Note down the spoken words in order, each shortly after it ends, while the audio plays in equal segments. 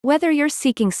Whether you're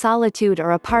seeking solitude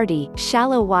or a party,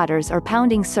 shallow waters or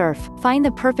pounding surf, find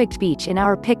the perfect beach in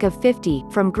our pick of 50,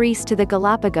 from Greece to the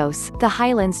Galapagos, the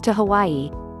Highlands to Hawaii.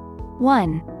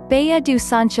 1. Baía do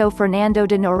Sancho Fernando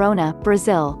de Noronha,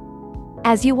 Brazil.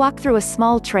 As you walk through a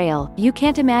small trail, you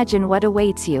can't imagine what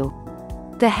awaits you.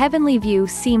 The heavenly view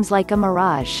seems like a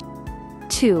mirage.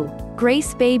 2.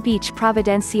 Grace Bay Beach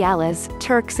Providenciales,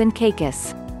 Turks and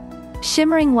Caicos.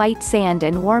 Shimmering white sand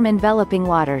and warm enveloping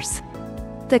waters.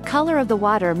 The color of the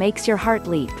water makes your heart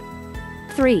leap.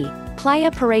 3. Playa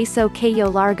Paraíso Cayo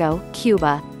Largo,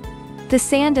 Cuba. The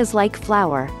sand is like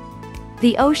flour.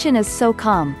 The ocean is so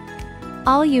calm.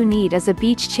 All you need is a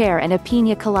beach chair and a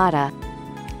piña colada.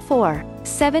 4.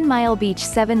 7 Mile Beach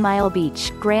 7 Mile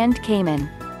Beach, Grand Cayman.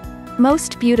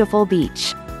 Most beautiful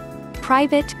beach.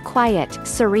 Private, quiet,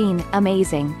 serene,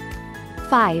 amazing.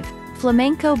 5.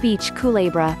 Flamenco Beach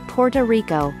Culebra, Puerto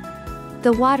Rico.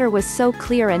 The water was so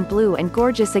clear and blue and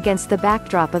gorgeous against the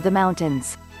backdrop of the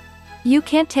mountains. You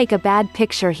can't take a bad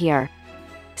picture here.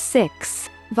 6.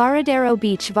 Varadero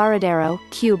Beach Varadero,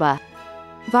 Cuba.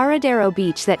 Varadero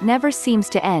Beach that never seems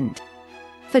to end.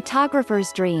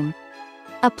 Photographer's dream.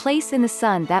 A place in the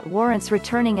sun that warrants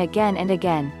returning again and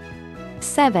again.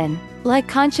 7. La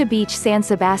Concha Beach San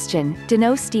Sebastian,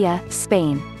 Donostia,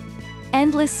 Spain.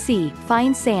 Endless sea,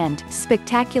 fine sand,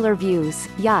 spectacular views,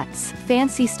 yachts,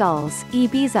 fancy stalls,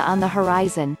 Ibiza on the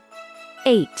horizon.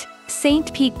 8.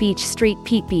 St. Pete Beach Street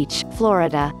Pete Beach,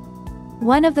 Florida.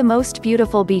 One of the most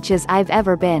beautiful beaches I've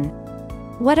ever been.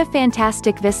 What a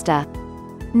fantastic vista.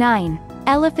 9.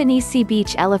 Elefanici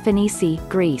Beach Elefanici,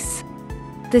 Greece.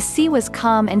 The sea was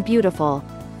calm and beautiful.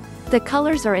 The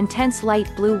colors are intense light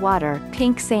blue water,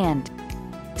 pink sand.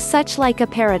 Such like a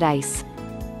paradise.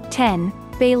 10.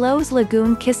 Bailos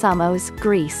Lagoon Kissamos,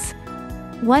 Greece.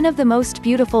 One of the most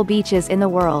beautiful beaches in the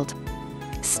world.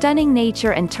 Stunning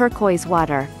nature and turquoise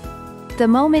water. The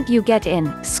moment you get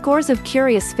in, scores of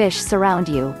curious fish surround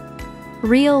you.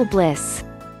 Real bliss.